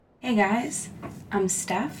Hey guys, I'm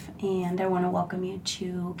Steph, and I want to welcome you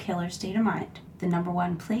to Killer State of Mind, the number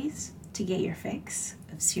one place to get your fix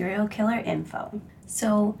of serial killer info.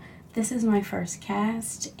 So, this is my first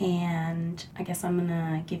cast, and I guess I'm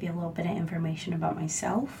gonna give you a little bit of information about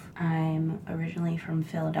myself. I'm originally from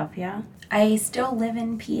Philadelphia. I still live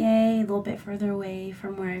in PA, a little bit further away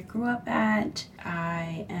from where I grew up at.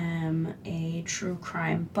 I am a true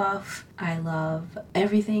crime buff. I love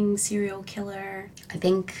everything serial killer. I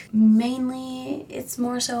think mainly it's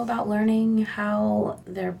more so about learning how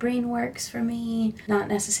their brain works for me, not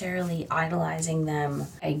necessarily idolizing them.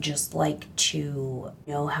 I just like to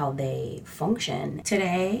know how they function.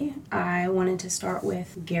 Today, I wanted to start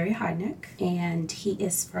with Gary Heidnik, and he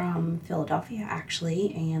is from Philadelphia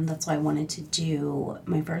actually, and that's why I wanted to do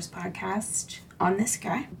my first podcast on this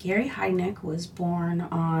guy. Gary Heidnik was born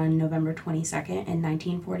on November 22nd in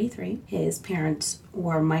 1943. His parents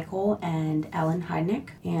were Michael and Ellen Heidnik,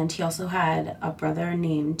 and he also had a brother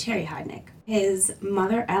named Terry Heidnik. His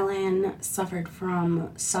mother, Ellen, suffered from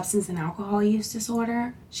substance and alcohol use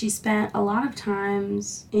disorder. She spent a lot of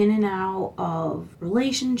times in and out of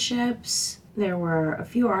relationships. There were a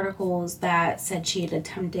few articles that said she had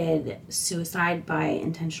attempted suicide by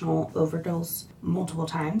intentional overdose multiple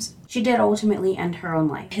times. She did ultimately end her own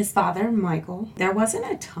life. His father, Michael, there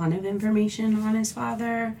wasn't a ton of information on his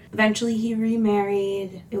father. Eventually he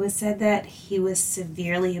remarried. It was said that he was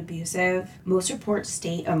severely abusive. Most reports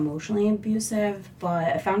state emotionally abusive, but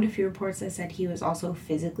I found a few reports that said he was also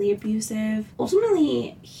physically abusive.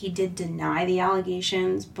 Ultimately, he did deny the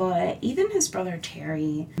allegations, but even his brother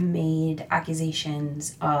Terry made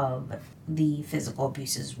accusations of the physical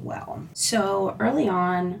abuse as well. So early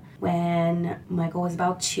on, when Michael was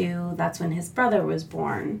about 2, that's when his brother was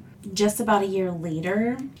born. Just about a year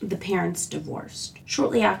later, the parents divorced.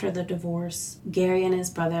 Shortly after the divorce, Gary and his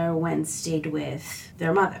brother went and stayed with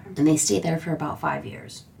their mother, and they stayed there for about 5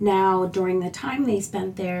 years. Now, during the time they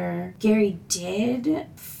spent there, Gary did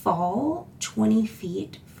fall 20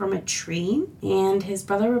 feet from a tree, and his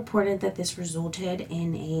brother reported that this resulted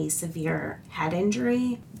in a severe head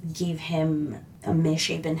injury, gave him a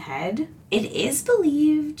misshapen head. It is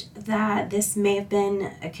believed that this may have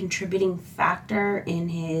been a contributing factor in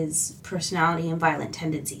his personality and violent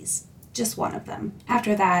tendencies. Just one of them.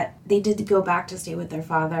 After that, they did go back to stay with their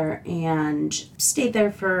father and stayed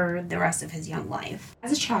there for the rest of his young life.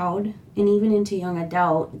 As a child, and even into young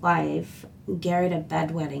adult life, Gary had a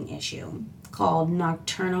bedwetting issue called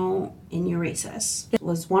nocturnal enuresis. It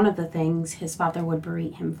was one of the things his father would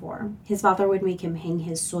berate him for. His father would make him hang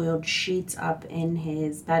his soiled sheets up in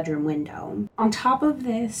his bedroom window. On top of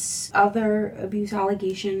this, other abuse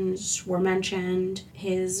allegations were mentioned.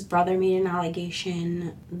 His brother made an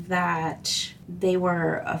allegation that they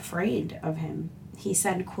were afraid of him. He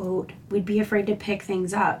said, quote, "We'd be afraid to pick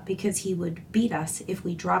things up because he would beat us if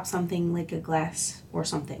we dropped something like a glass or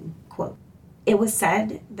something," quote. It was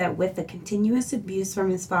said that with the continuous abuse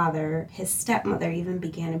from his father, his stepmother even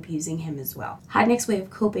began abusing him as well. Heidnik's way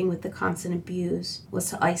of coping with the constant abuse was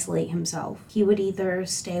to isolate himself. He would either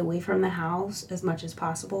stay away from the house as much as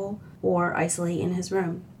possible or isolate in his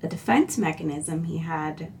room. A defense mechanism he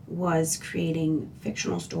had was creating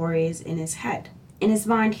fictional stories in his head. In his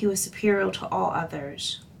mind, he was superior to all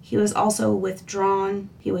others. He was also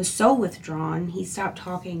withdrawn. He was so withdrawn, he stopped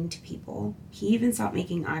talking to people. He even stopped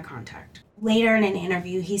making eye contact. Later in an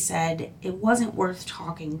interview, he said it wasn't worth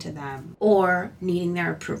talking to them or needing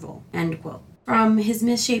their approval, end quote. From his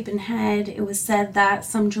misshapen head, it was said that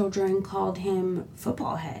some children called him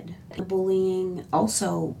football head. The bullying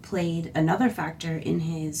also played another factor in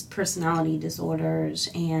his personality disorders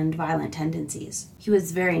and violent tendencies. He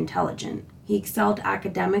was very intelligent. He excelled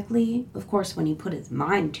academically, of course, when he put his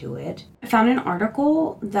mind to it. I found an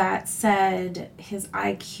article that said his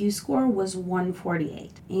IQ score was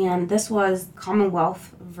 148, and this was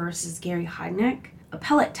Commonwealth versus Gary Heidnik. A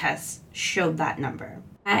pellet test showed that number.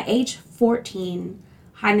 At age 14,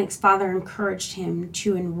 Heidnik's father encouraged him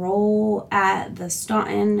to enroll at the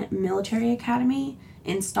Staunton Military Academy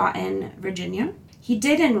in Staunton, Virginia. He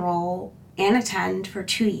did enroll and attend for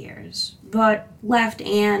 2 years, but left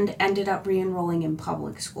and ended up re-enrolling in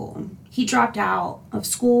public school. He dropped out of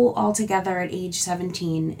school altogether at age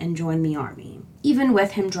 17 and joined the Army. Even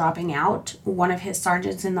with him dropping out, one of his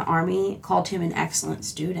sergeants in the Army called him an excellent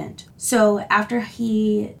student. So after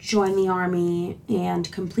he joined the Army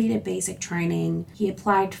and completed basic training, he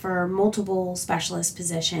applied for multiple specialist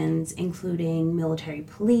positions, including military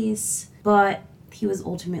police, but he was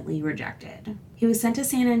ultimately rejected. He was sent to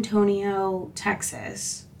San Antonio,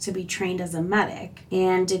 Texas, to be trained as a medic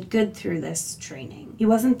and did good through this training. He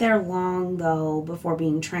wasn't there long, though, before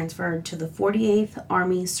being transferred to the 48th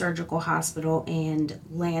Army Surgical Hospital in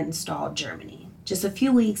Landstuhl, Germany. Just a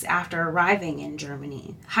few weeks after arriving in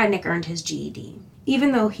Germany, Heidnik earned his GED.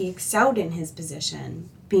 Even though he excelled in his position,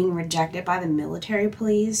 being rejected by the military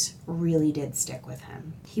police really did stick with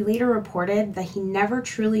him. He later reported that he never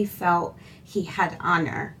truly felt he had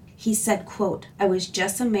honor. He said, quote, "I was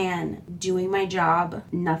just a man doing my job,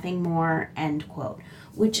 nothing more," end quote.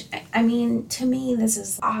 Which, I mean, to me, this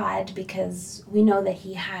is odd because we know that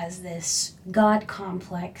he has this God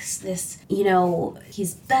complex, this,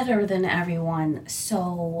 he's better than everyone.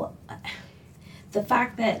 So the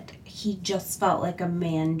fact that he just felt like a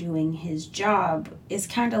man doing his job is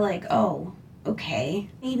kind of like, oh, okay.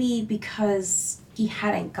 Maybe because he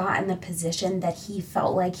hadn't gotten the position that he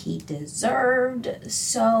felt like he deserved,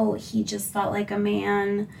 so he just felt like a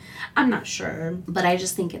man. I'm not sure, but I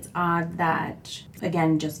just think it's odd that,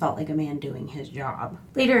 again, just felt like a man doing his job.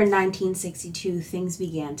 Later in 1962, things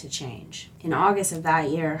began to change. In August of that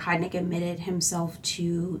year, Heidnik admitted himself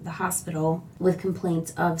to the hospital with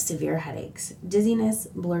complaints of severe headaches, dizziness,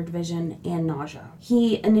 blurred vision, and nausea.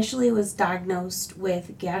 He initially was diagnosed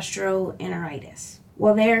with gastroenteritis.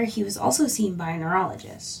 While there, he was also seen by a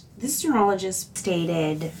neurologist. This neurologist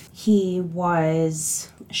stated he was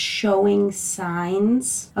showing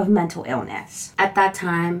signs of mental illness. At that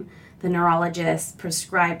time, the neurologist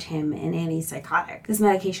prescribed him an antipsychotic. This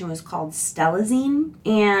medication was called stelazine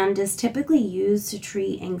and is typically used to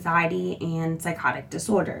treat anxiety and psychotic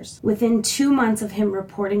disorders. Within 2 months of him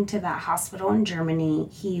reporting to that hospital in Germany,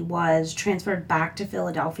 he was transferred back to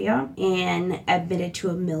Philadelphia and admitted to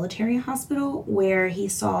a military hospital where he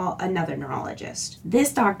saw another neurologist.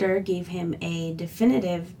 This doctor gave him a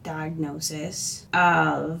definitive diagnosis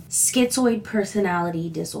of schizoid personality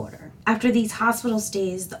disorder. After these hospital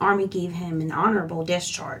stays, the Army gave him an honorable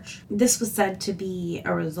discharge. This was said to be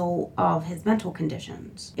a result of his mental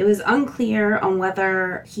conditions. It was unclear on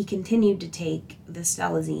whether he continued to take the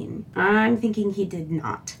stelazine. I'm thinking he did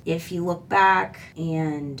not. If you look back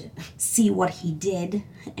and see what he did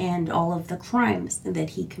and all of the crimes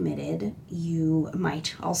that he committed, you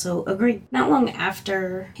might also agree. Not long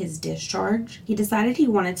after his discharge, he decided he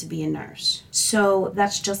wanted to be a nurse. So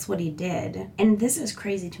that's just what he did. And this is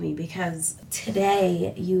crazy to me because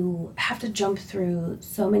today you have to jump through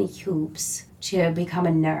so many hoops to become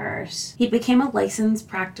a nurse. He became a licensed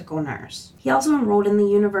practical nurse. He also enrolled in the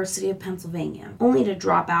University of Pennsylvania, only to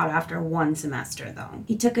drop out after 1 semester though.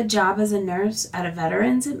 He took a job as a nurse at a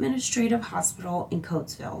Veterans Administrative Hospital in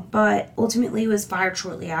Coatesville, but ultimately was fired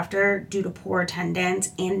shortly after due to poor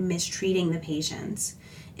attendance and mistreating the patients.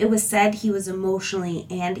 It was said he was emotionally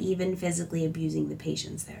and even physically abusing the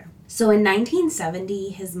patients there. So in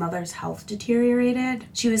 1970, his mother's health deteriorated.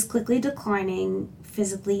 She was quickly declining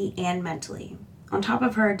physically and mentally. On top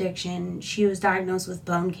of her addiction, she was diagnosed with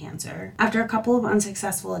bone cancer. After a couple of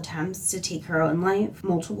unsuccessful attempts to take her own life,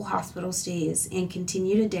 multiple hospital stays, and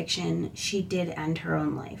continued addiction, she did end her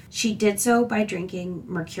own life. She did so by drinking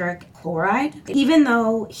mercuric chloride. Even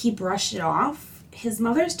though he brushed it off, his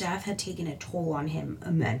mother's death had taken a toll on him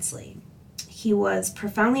immensely. He was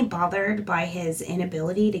profoundly bothered by his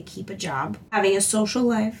inability to keep a job, having a social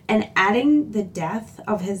life, and adding the death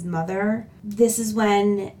of his mother. This is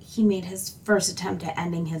when he made his first attempt at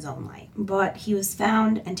ending his own life. But he was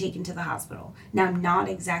found and taken to the hospital. Now, I'm not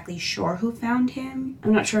exactly sure who found him.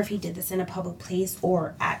 I'm not sure if he did this in a public place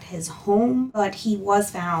or at his home, but he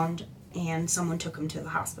was found and someone took him to the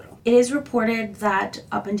hospital. It is reported that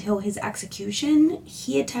up until his execution,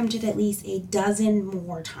 he attempted at least a dozen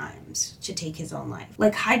more times to take his own life.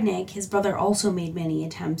 Like Heidnik, his brother also made many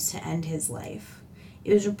attempts to end his life.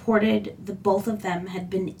 It was reported that both of them had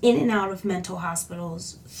been in and out of mental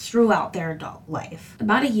hospitals throughout their adult life.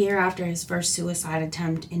 About a year after his first suicide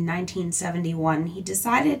attempt in 1971, he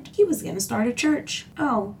decided he was going to start a church.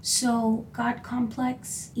 Oh, so God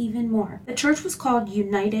complex even more. The church was called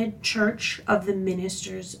United Church of the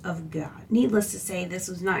Ministers of God. Needless to say, this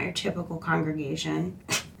was not your typical congregation.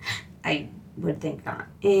 I would think not.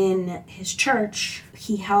 In his church,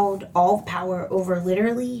 he held all the power over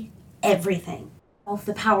literally everything. Of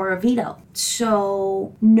the power of veto.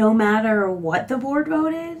 So no matter what the board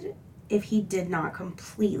voted, if he did not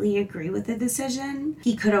completely agree with the decision,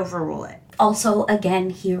 he could overrule it. Also,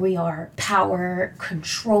 again, here we are. Power,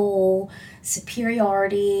 control,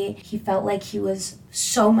 superiority. He felt like he was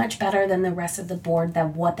so much better than the rest of the board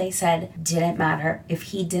that what they said didn't matter. If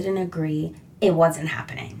he didn't agree, it wasn't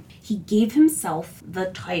happening. He gave himself the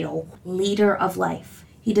title Leader of Life.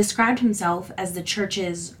 He described himself as the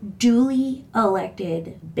church's duly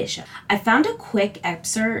elected bishop. I found a quick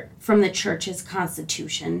excerpt from the church's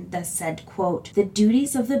constitution that said, quote, "The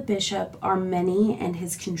duties of the bishop are many and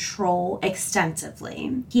his control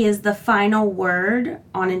extensively. He is the final word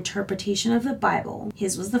on interpretation of the Bible."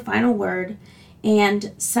 His was the final word,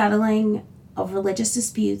 and settling of religious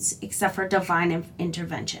disputes except for divine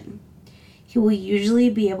intervention. He will usually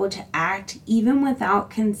be able to act even without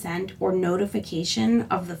consent or notification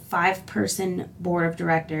of the 5-person board of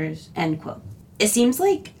directors, end quote. It seems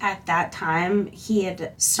like at that time he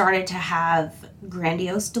had started to have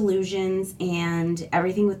grandiose delusions, and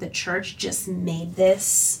everything with the church just made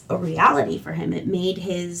this a reality for him. It made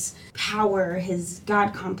his power, his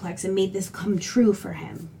God complex, it made this come true for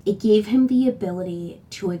him. It gave him the ability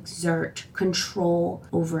to exert control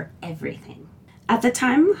over everything. At the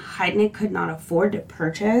time, Heidnik could not afford to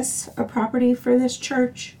purchase a property for this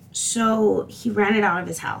church, so he ran it out of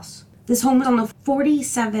his house. This home was on the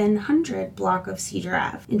 4700 block of Cedar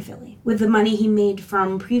Ave in Philly. With the money he made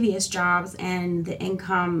from previous jobs and the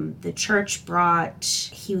income the church brought,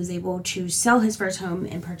 he was able to sell his first home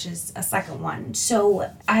and purchase a second one. So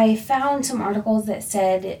I found some articles that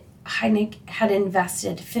said Heidnik had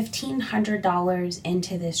invested $1,500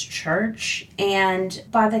 into this church, and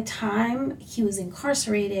by the time he was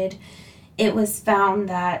incarcerated, it was found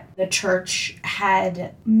that the church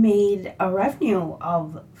had made a revenue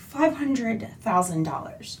of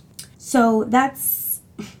 $500,000. So that's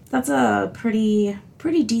a pretty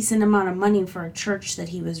decent amount of money for a church that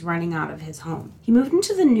he was running out of his home. He moved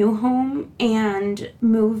into the new home and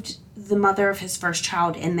moved the mother of his first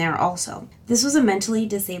child in there also. This was a mentally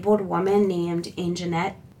disabled woman named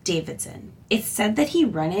Anjanette Davidson. It's said that he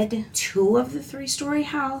rented 2 of the 3-story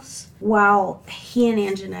house while he and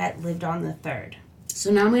Anjanette lived on the 3rd.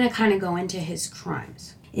 So now I'm going to kind of go into his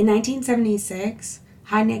crimes. In 1976,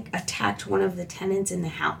 Heidnik attacked one of the tenants in the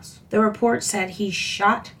house. The report said he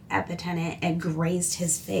shot at the tenant and grazed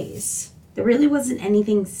his face. There really wasn't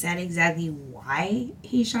anything said exactly why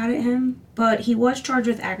he shot at him, but he was charged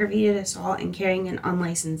with aggravated assault and carrying an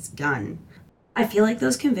unlicensed gun. I feel like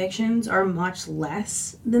those convictions are much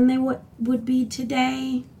less than they would be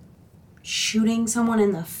today. Shooting someone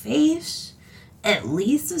in the face, at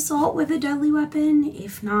least assault with a deadly weapon,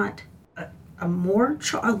 if not a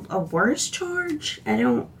worse charge.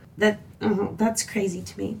 That's crazy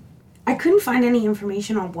to me. I couldn't find any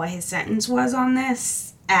information on what his sentence was on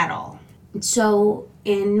this at all. So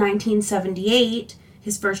in 1978,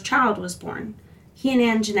 his first child was born. He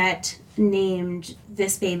and Anjanette named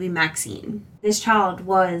this baby Maxine. This child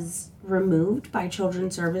was removed by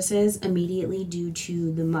Children's Services immediately due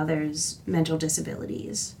to the mother's mental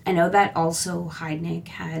disabilities. I know that also Heidnik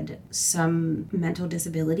had some mental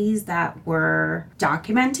disabilities that were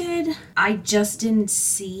documented. I just didn't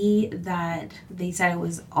see that they said it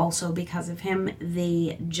was also because of him.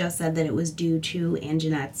 They just said that it was due to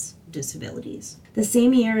Anjanette's disabilities. The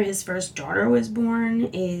same year his first daughter was born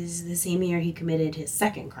is the same year he committed his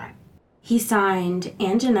second crime. He signed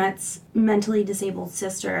Anjanette's mentally disabled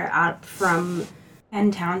sister up from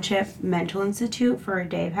Penn Township Mental Institute for a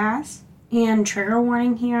day pass. And trigger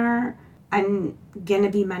warning here, I'm going to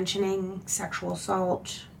be mentioning sexual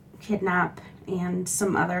assault, kidnap, and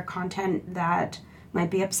some other content that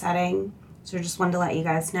might be upsetting. So just wanted to let you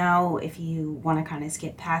guys know if you want to kind of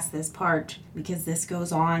skip past this part, because this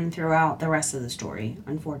goes on throughout the rest of the story,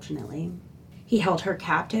 unfortunately. He held her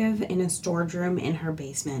captive in a storage room in her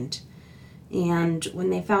basement. And when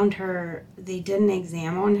they found her, they did an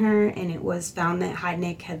exam on her, and it was found that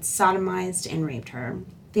Heidnik had sodomized and raped her.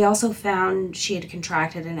 They also found she had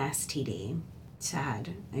contracted an STD.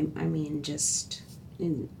 Sad. I mean, just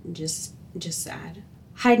sad.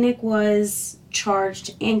 Heidnik was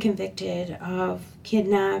charged and convicted of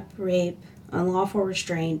kidnap, rape, unlawful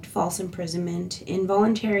restraint, false imprisonment,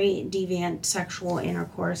 involuntary deviant sexual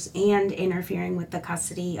intercourse, and interfering with the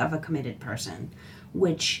custody of a committed person,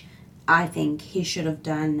 which I think he should have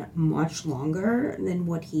done much longer than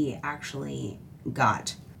what he actually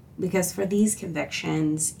got. Because for these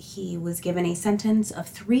convictions, he was given a sentence of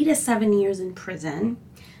 3 to 7 years in prison,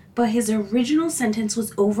 but his original sentence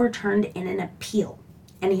was overturned in an appeal.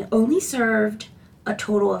 And he only served a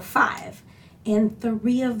total of 5, and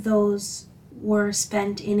 3 of those were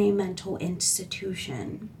spent in a mental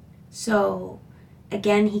institution. So,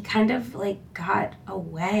 again, he kind of got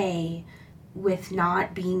away with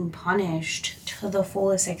not being punished to the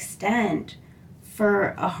fullest extent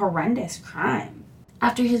for a horrendous crime.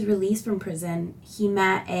 After his release from prison, he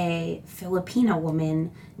met a Filipino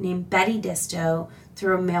woman named Betty Disto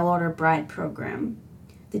through a mail-order bride program.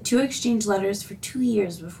 The two exchanged letters for 2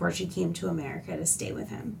 years before she came to America to stay with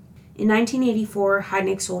him. In 1984,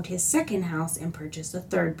 Heidnik sold his second house and purchased a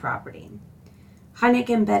third property. Heidnik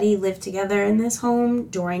and Betty lived together in this home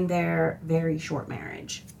during their very short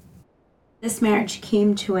marriage. This marriage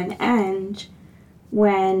came to an end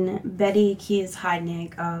when Betty accused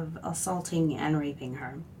Heidnik of assaulting and raping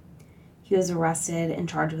her. He was arrested and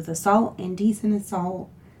charged with assault, indecent assault,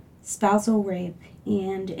 spousal rape,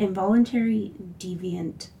 and involuntary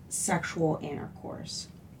deviant sexual intercourse.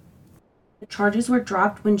 The charges were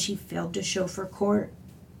dropped when she failed to show for court.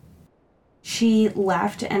 She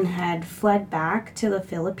left and had fled back to the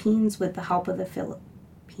Philippines with the help of the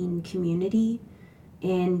Philippine community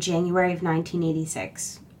in January of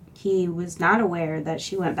 1986. He was not aware that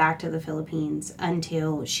she went back to the Philippines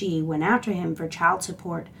until she went after him for child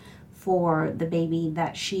support for the baby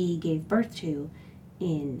that she gave birth to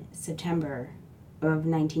in September of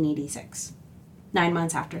 1986, 9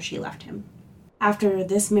 months after she left him. After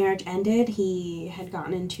this marriage ended, he had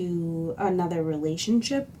gotten into another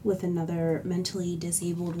relationship with another mentally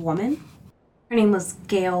disabled woman. Her name was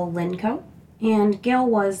Gail Linco, and Gail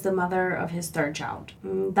was the mother of his third child.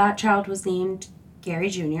 That child was named Gary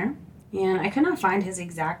Jr., and I could not find his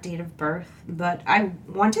exact date of birth, but I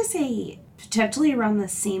want to say potentially around the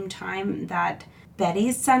same time that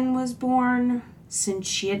Betty's son was born, since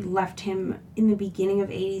she had left him in the beginning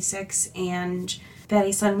of 86, and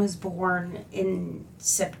Betty's son was born in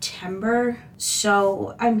September.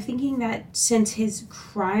 So I'm thinking that since his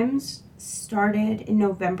crimes started in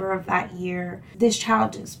November of that year, this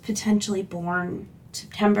child is potentially born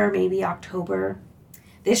September, maybe October.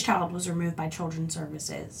 This child was removed by Children's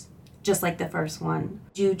Services, just like the first one,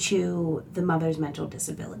 due to the mother's mental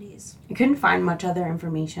disabilities. I couldn't find much other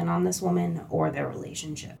information on this woman or their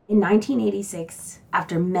relationship. In 1986,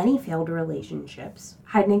 after many failed relationships,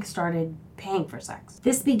 Heidnik started paying for sex.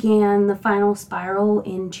 This began the final spiral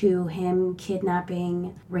into him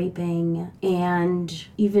kidnapping, raping, and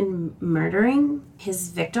even murdering his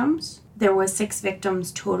victims. There were 6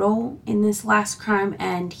 victims total in this last crime,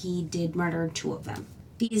 and he did murder 2 of them.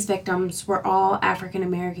 These victims were all African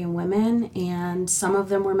American women, and some of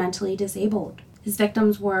them were mentally disabled. His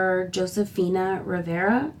victims were Josefina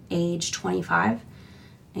Rivera, age 25,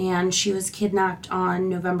 and she was kidnapped on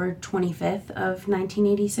November 25th of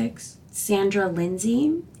 1986. Sandra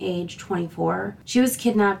Lindsay, age 24. She was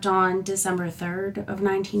kidnapped on December 3rd of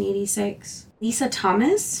 1986. Lisa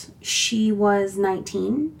Thomas, she was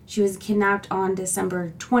 19. She was kidnapped on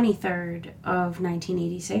December 23rd of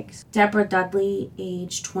 1986. Deborah Dudley,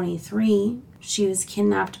 age 23. She was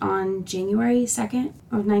kidnapped on January 2nd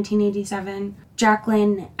of 1987.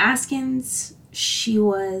 Jacqueline Askins, she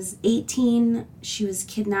was 18. She was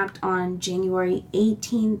kidnapped on January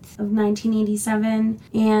 18th of 1987.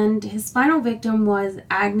 And his final victim was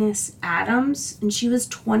Agnes Adams, and she was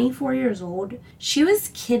 24 years old. She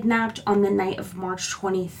was kidnapped on the night of March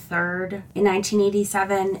 23rd in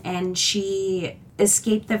 1987, and she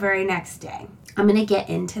escaped the very next day. I'm going to get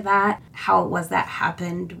into that, how it was that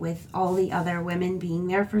happened with all the other women being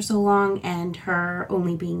there for so long and her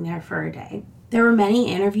only being there for a day. There were many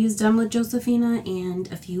interviews done with Josefina and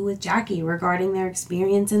a few with Jackie regarding their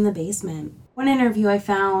experience in the basement. One interview I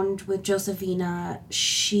found with Josefina,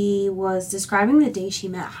 she was describing the day she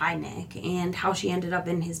met Heidnik and how she ended up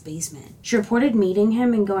in his basement. She reported meeting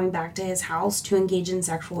him and going back to his house to engage in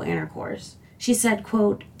sexual intercourse. She said,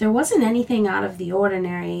 quote, "There wasn't anything out of the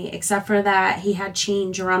ordinary except for that he had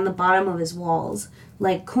change around the bottom of his walls,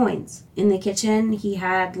 like coins. In the kitchen, he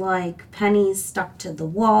had like pennies stuck to the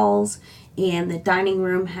walls, and the dining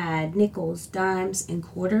room had nickels, dimes, and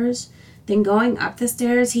quarters. Then going up the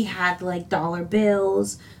stairs, he had like dollar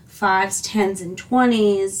bills, 5s, 10s, and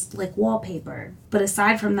 20s, like wallpaper. But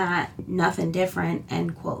aside from that, nothing different,"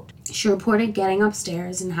 end quote. She reported getting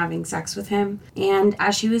upstairs and having sex with him, and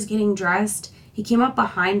as she was getting dressed, he came up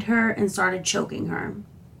behind her and started choking her.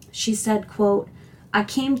 She said, quote, "I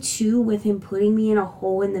came to with him putting me in a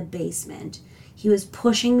hole in the basement. He was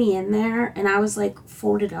pushing me in there, and I was like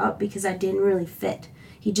folded up because I didn't really fit.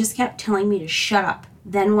 He just kept telling me to shut up.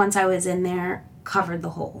 Then once I was in there, covered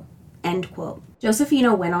the hole," end quote.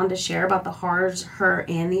 Josefina went on to share about the horrors her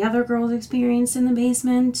and the other girls experienced in the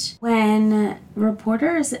basement. When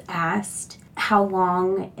reporters asked how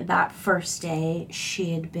long that first day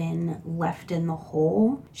she had been left in the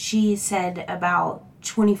hole, she said about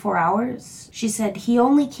 24 hours. She said he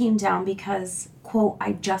only came down because, quote,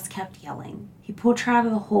 "I just kept yelling. He pulled her out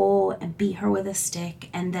of the hole and beat her with a stick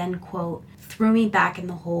and then, quote, threw me back in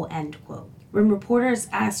the hole," end quote. When reporters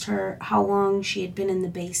asked her how long she had been in the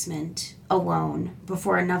basement alone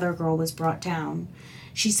before another girl was brought down,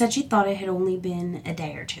 She said she thought it had only been a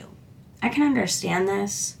day or two. I can understand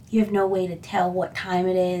this. You have no way to tell what time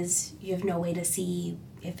it is. You have no way to see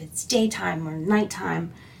if it's daytime or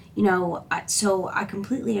nighttime. So I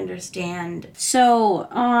completely understand. So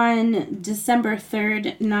on December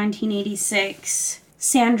 3rd, 1986,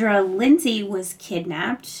 Sandra Lindsay was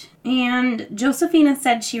kidnapped, and Josephina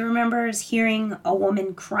said she remembers hearing a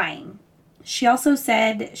woman crying. She also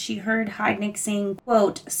said she heard Heidnik saying,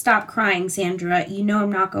 quote, "Stop crying, Sandra. You know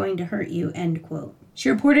I'm not going to hurt you," end quote. She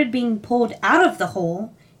reported being pulled out of the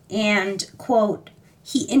hole and, quote,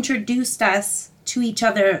 "He introduced us to each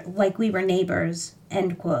other like we were neighbors,"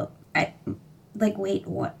 end quote. Wait,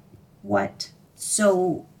 what? What?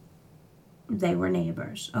 So they were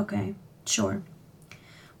neighbors. Okay, sure.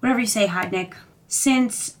 Whatever you say, Heidnik.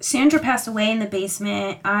 Since Sandra passed away in the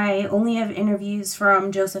basement, I only have interviews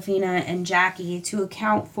from Josephina and Jackie to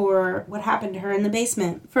account for what happened to her in the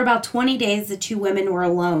basement. For about 20 days, the two women were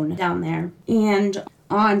alone down there. And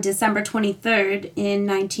on December 23rd in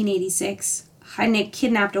 1986, Heidnik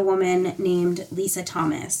kidnapped a woman named Lisa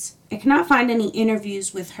Thomas. I cannot find any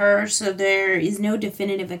interviews with her, so there is no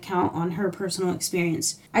definitive account on her personal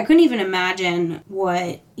experience. I couldn't even imagine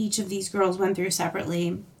what each of these girls went through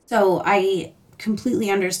separately. So I completely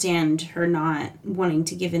understand her not wanting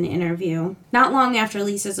to give an interview. Not long after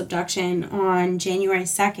Lisa's abduction, on January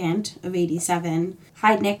 2nd of 87,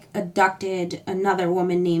 Heidnik abducted another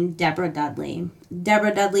woman named Deborah Dudley.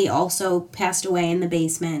 Deborah Dudley also passed away in the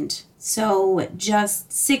basement. So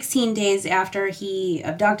just 16 days after he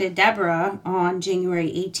abducted Deborah, on January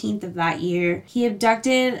 18th of that year, he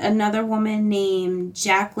abducted another woman named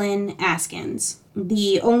Jacqueline Askins,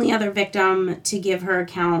 the only other victim to give her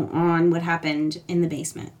account on what happened in the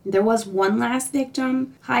basement. There was one last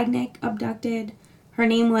victim Heidnik abducted. Her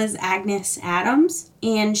name was Agnes Adams,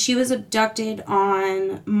 and she was abducted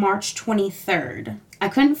on March 23rd. I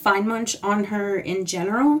couldn't find much on her in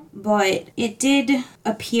general, but it did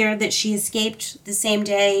appear that she escaped the same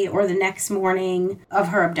day or the next morning of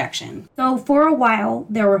her abduction. So for a while,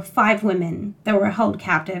 there were 5 women that were held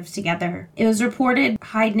captive together. It was reported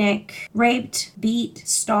Heidnik raped, beat,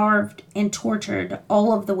 starved, and tortured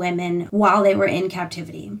all of the women while they were in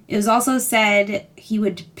captivity. It was also said he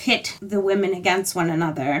would pit the women against one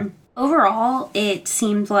another. Overall, it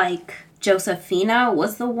seemed like Josephina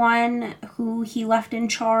was the one who he left in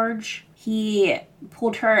charge. He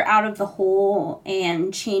pulled her out of the hole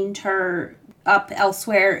and chained her up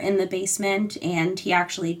elsewhere in the basement, and he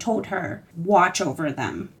actually told her, "Watch over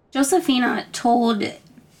them." Josephina told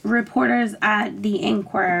reporters at the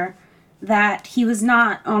Inquirer that he was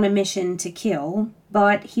not on a mission to kill,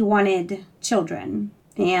 but he wanted children,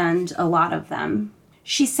 and a lot of them.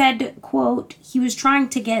 She said, quote, "He was trying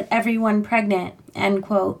to get everyone pregnant," end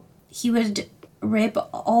quote. He would rape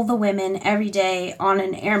all the women every day on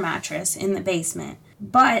an air mattress in the basement.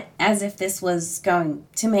 But as if this was going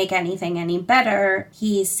to make anything any better,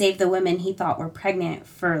 he saved the women he thought were pregnant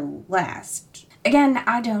for last. Again,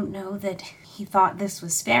 I don't know that he thought this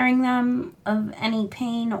was sparing them of any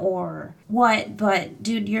pain or what, but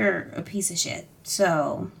dude, you're a piece of shit.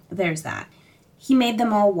 So there's that. He made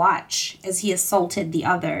them all watch as he assaulted the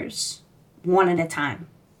others, one at a time.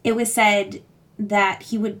 It was said that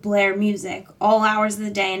he would blare music all hours of the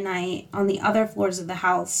day and night on the other floors of the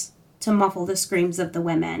house to muffle the screams of the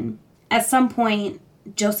women. At some point,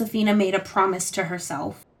 Josephina made a promise to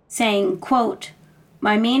herself, saying, quote,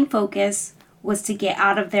 "My main focus was to get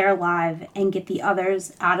out of there alive and get the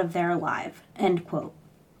others out of there alive," end quote.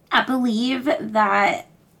 I believe that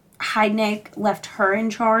Heidnik left her in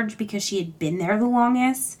charge because she had been there the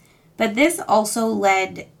longest, but this also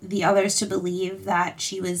led the others to believe that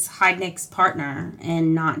she was Heidnik's partner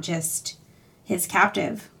and not just his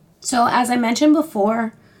captive. So as I mentioned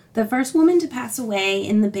before, the first woman to pass away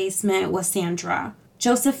in the basement was Sandra.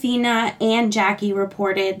 Josephina and Jackie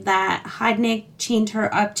reported that Heidnik chained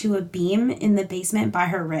her up to a beam in the basement by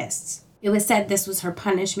her wrists. It was said this was her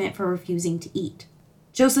punishment for refusing to eat.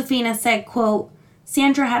 Josephina said, quote,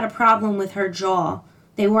 "Sandra had a problem with her jaw.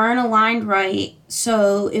 They weren't aligned right,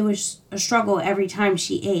 so it was a struggle every time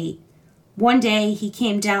she ate. One day, he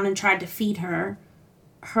came down and tried to feed her.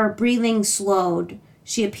 Her breathing slowed.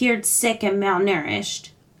 She appeared sick and malnourished,"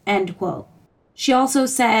 end quote. She also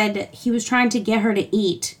said he was trying to get her to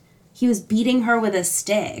eat. He was beating her with a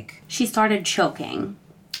stick. She started choking,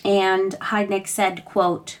 and Heidnik said,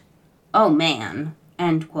 quote, "Oh man,"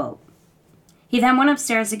 end quote. He then went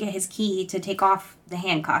upstairs to get his key to take off the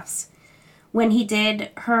handcuffs. When he did,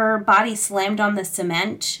 her body slammed on the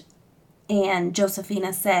cement, and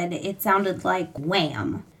Josephina said it sounded like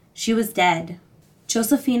wham. She was dead.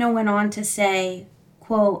 Josephina went on to say,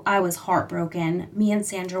 quote, "I was heartbroken. Me and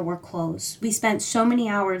Sandra were close. We spent so many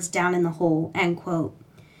hours down in the hole," end quote.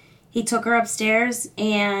 He took her upstairs,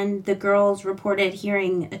 and the girls reported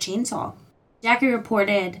hearing a chainsaw. Jackie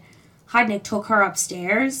reported Heidnik took her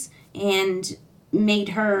upstairs and made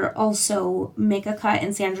her also make a cut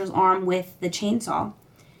in Sandra's arm with the chainsaw.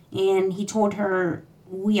 And he told her,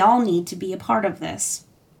 "We all need to be a part of this."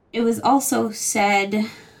 It was also said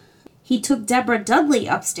he took Deborah Dudley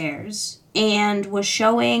upstairs and was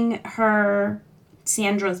showing her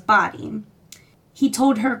Sandra's body. He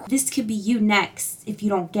told her, "This could be you next if you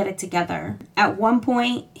don't get it together." At one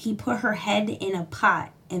point, he put her head in a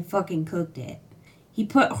pot and fucking cooked it. He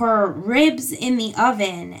put her ribs in the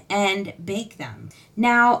oven and baked them.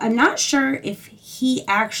 Now, I'm not sure if he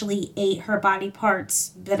actually ate her body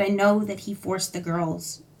parts, but I know that he forced the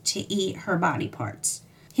girls to eat her body parts.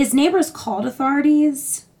 His neighbors called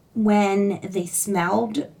authorities when they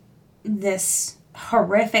smelled this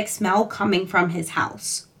horrific smell coming from his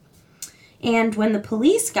house. And when the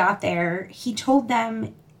police got there, he told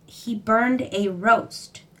them he burned a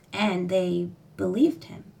roast, and they believed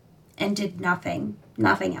him and did nothing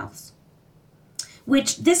else.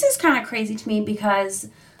 Which, this is kind of crazy to me because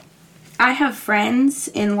I have friends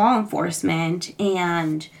in law enforcement,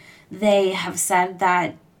 and they have said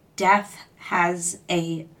that death has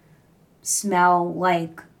a smell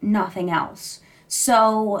like nothing else.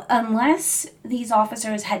 So unless these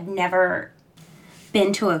officers had never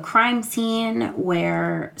been to a crime scene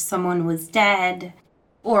where someone was dead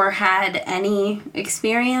or had any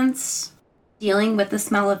experience dealing with the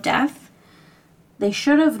smell of death, they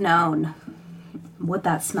should have known what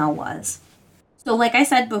that smell was. So like I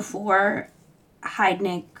said before,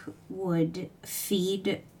 Heidnik would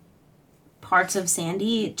feed parts of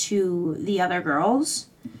Sandy to the other girls.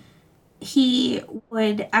 He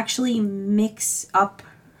would actually mix up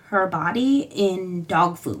her body in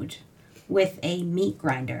dog food with a meat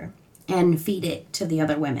grinder and feed it to the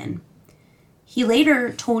other women. He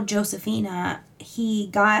later told Josephina he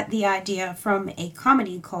got the idea from a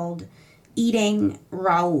comedy called Eating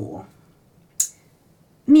Raoul.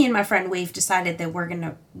 Me and my friend Wave decided that we're going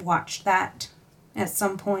to watch that at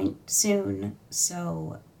some point soon.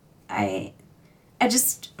 So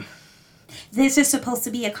this is supposed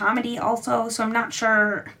to be a comedy also, so I'm not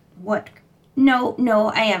sure what. No,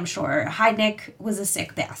 I am sure. Heidnik was a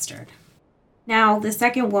sick bastard. Now, the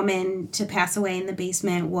second woman to pass away in the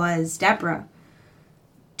basement was Deborah.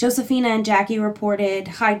 Josephina and Jackie reported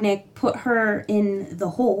Heidnik put her in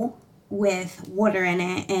the hole with water in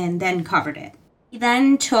it and then covered it. He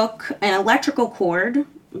then took an electrical cord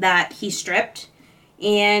that he stripped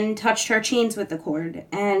and touched her chains with the cord,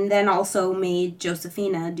 and then also made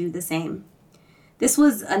Josephina do the same. This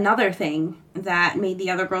was another thing that made the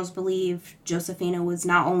other girls believe Josephina was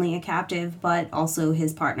not only a captive, but also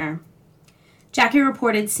his partner. Jackie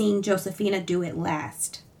reported seeing Josephina do it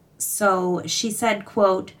last. So she said,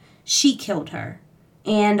 quote, "She killed her.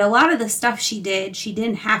 And a lot of the stuff she did, she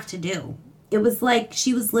didn't have to do. It was like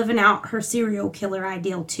she was living out her serial killer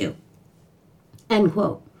ideal too." End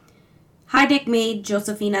quote. Heidnik made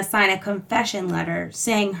Josephina sign a confession letter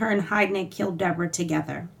saying her and Heidnik killed Deborah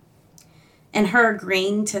together. And her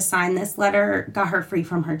agreeing to sign this letter got her free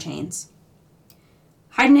from her chains.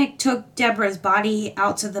 Heidnik took Deborah's body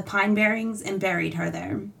out to the pine barrens and buried her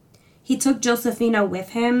there. He took Josephina with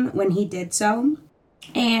him when he did so,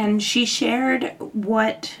 and she shared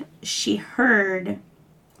what she heard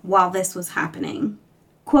while this was happening.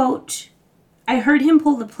 Quote, "I heard him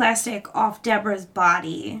pull the plastic off Deborah's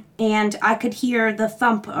body, and I could hear the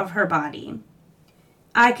thump of her body.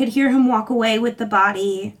 I could hear him walk away with the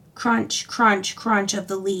body, crunch, crunch, crunch of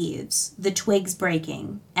the leaves, the twigs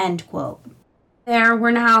breaking." End quote. There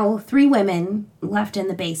were now 3 women left in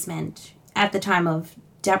the basement at the time of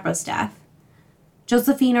Deborah's death.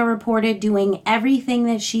 Josephina reported doing everything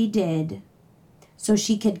that she did so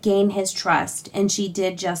she could gain his trust, and she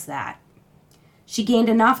did just that. She gained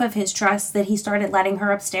enough of his trust that he started letting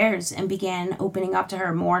her upstairs and began opening up to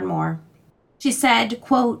her more and more. She said,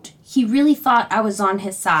 quote, "He really thought I was on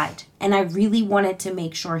his side, and I really wanted to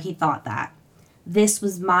make sure he thought that. This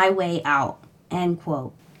was my way out," end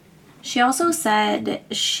quote. She also said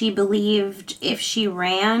she believed if she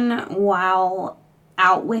ran while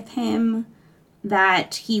out with him,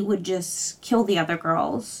 that he would just kill the other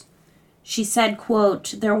girls. She said,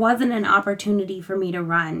 quote, "There wasn't an opportunity for me to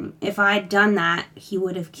run. If I'd done that, he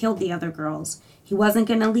would have killed the other girls. He wasn't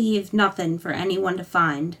going to leave nothing for anyone to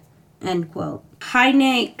find," end quote.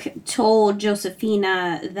 Heidnik told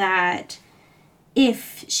Josephina that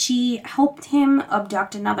if she helped him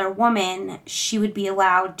abduct another woman, she would be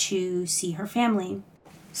allowed to see her family.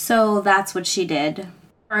 So that's what she did.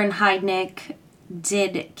 And Heidnik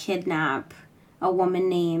did kidnap a woman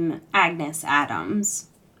named Agnes Adams.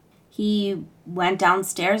 He went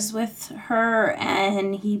downstairs with her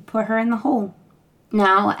and he put her in the hole.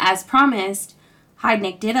 Now, as promised,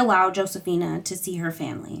 Heidnik did allow Josephina to see her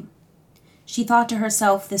family. She thought to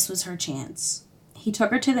herself this was her chance. He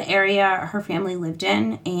took her to the area her family lived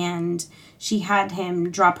in, and she had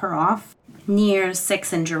him drop her off near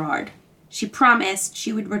 6th and Girard. She promised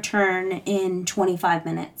she would return in 25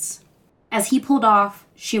 minutes. As he pulled off,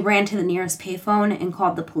 she ran to the nearest payphone and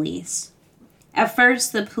called the police. At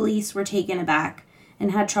first, the police were taken aback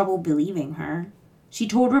and had trouble believing her. She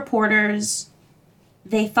told reporters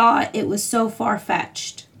they thought it was so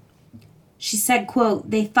far-fetched. She said, quote,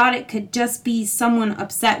 "They thought it could just be someone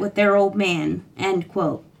upset with their old man," end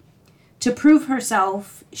quote. To prove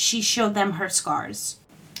herself, she showed them her scars.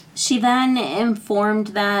 She then informed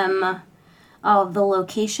them of the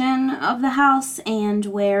location of the house and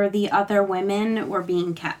where the other women were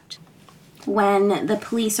being kept. When the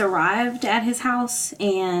police arrived at his house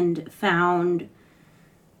and found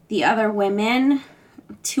the other women,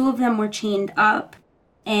 2 of them were chained up,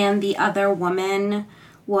 and the other woman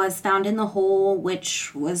was found in the hole,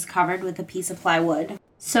 which was covered with a piece of plywood.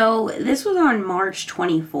 So this was on March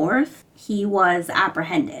 24th. He was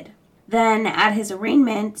apprehended. Then at his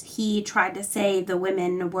arraignment, he tried to say the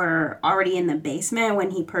women were already in the basement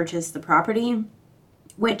when he purchased the property,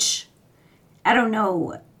 which, I don't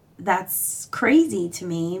know, that's crazy to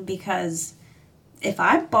me, because if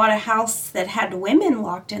I bought a house that had women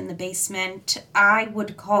locked in the basement, I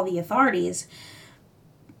would call the authorities.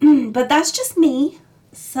 But that's just me.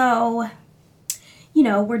 So,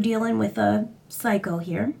 we're dealing with a psycho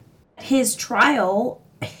here. His trial,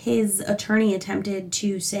 his attorney attempted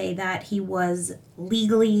to say that he was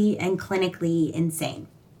legally and clinically insane.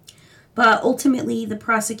 But ultimately, the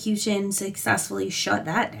prosecution successfully shut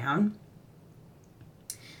that down.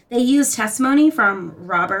 They used testimony from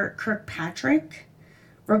Robert Kirkpatrick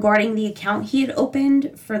regarding the account he had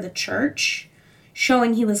opened for the church,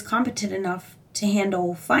 showing he was competent enough to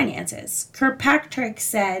handle finances. Kirkpatrick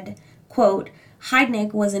said, quote,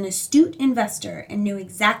 "Heidnik was an astute investor and knew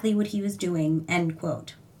exactly what he was doing," end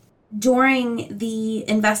quote. During the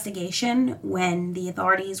investigation, when the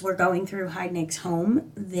authorities were going through Heidnik's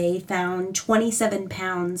home, they found 27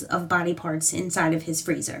 pounds of body parts inside of his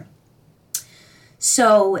freezer.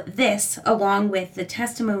 So this, along with the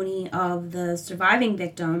testimony of the surviving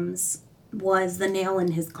victims, was the nail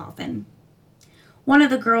in his coffin. One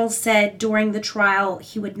of the girls said during the trial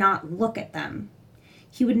he would not look at them.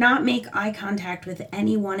 He would not make eye contact with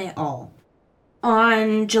anyone at all.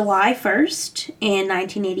 On July 1st, in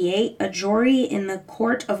 1988, a jury in the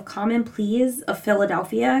Court of Common Pleas of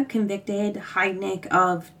Philadelphia convicted Heidnik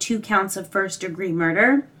of 2 counts of first-degree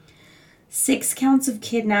murder, 6 counts of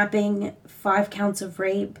kidnapping, 5 counts of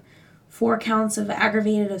rape, 4 counts of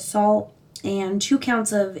aggravated assault, and 2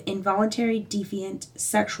 counts of involuntary defiant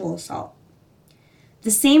sexual assault. The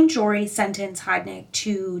same jury sentenced Heidnik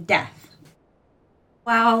to death.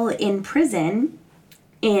 While in prison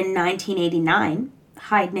in 1989,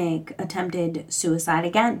 Heidnik attempted suicide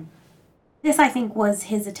again. This, I think, was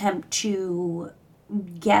his attempt to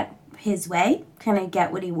get his way, kind of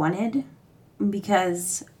get what he wanted,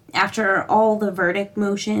 because after all the verdict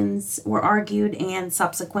motions were argued and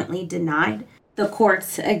subsequently denied, the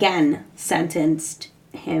courts again sentenced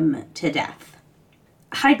him to death.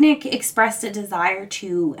 Heidnik expressed a desire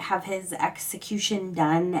to have his execution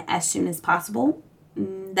done as soon as possible.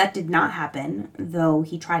 That did not happen, though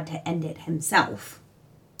he tried to end it himself.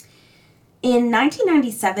 In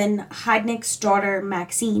 1997, Heidnik's daughter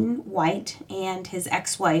Maxine White and his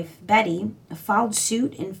ex-wife Betty filed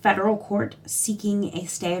suit in federal court seeking a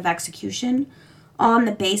stay of execution on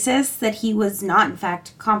the basis that he was not, in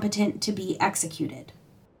fact, competent to be executed.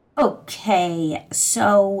 Okay,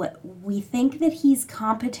 so we think that he's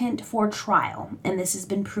competent for trial, and this has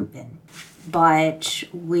been proven, but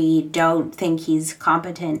we don't think he's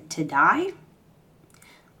competent to die?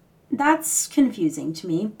 That's confusing to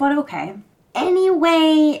me, but okay.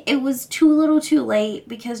 Anyway, it was too little too late,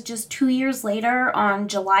 because just 2 years later, on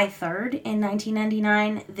July 3rd in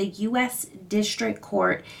 1999, the U.S. District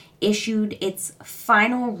Court issued its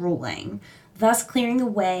final ruling, thus clearing the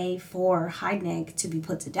way for Heidnik to be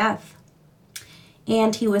put to death.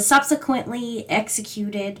 And he was subsequently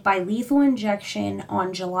executed by lethal injection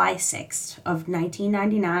on July 6th of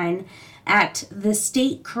 1999 at the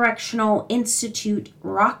State Correctional Institute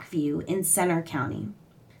Rockview in Center County.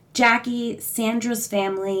 Jackie, Sandra's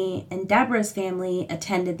family, and Deborah's family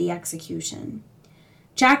attended the execution.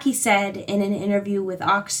 Jackie said in an interview with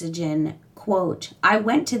Oxygen, quote, "I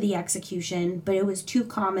went to the execution, but it was too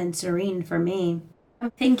calm and serene for me." I'm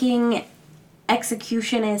thinking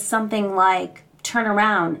execution is something like, "Turn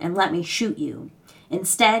around and let me shoot you."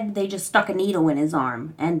 Instead, they just stuck a needle in his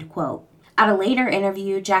arm, end quote. At a later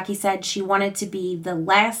interview, Jackie said she wanted to be the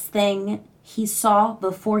last thing he saw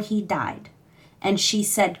before he died. And she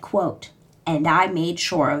said, quote, "And I made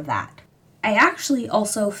sure of that." I actually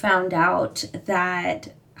also found out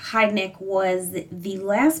that Heidnik was the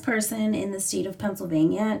last person in the state of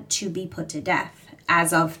Pennsylvania to be put to death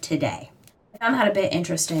as of today. I found that a bit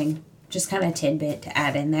interesting, just kind of tidbit to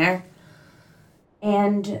add in there.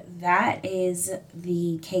 And that is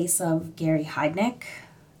the case of Gary Heidnik,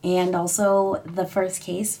 and also the first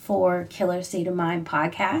case for Killer State of Mind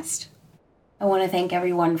podcast. I want to thank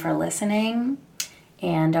everyone for listening,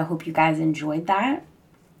 and I hope you guys enjoyed that.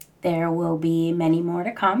 There will be many more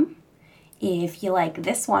to come. If you like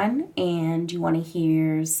this one and you want to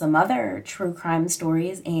hear some other true crime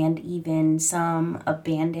stories and even some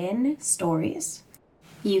abandoned stories,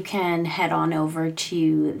 you can head on over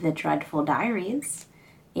to The Dreadful Diaries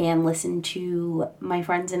and listen to my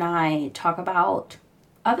friends and I talk about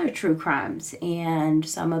other true crimes and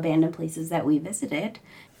some abandoned places that we visited.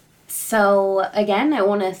 So again, I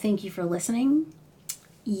want to thank you for listening.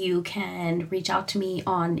 You can reach out to me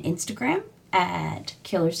on Instagram at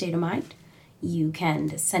Killer State of Mind. You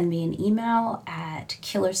can send me an email at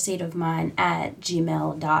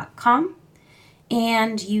killerstateofmind@gmail.com.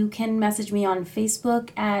 And you can message me on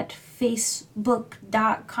Facebook at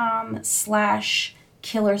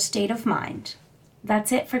facebook.com/killerstateofmind.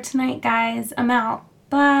 That's it for tonight, guys. I'm out.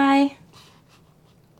 Bye.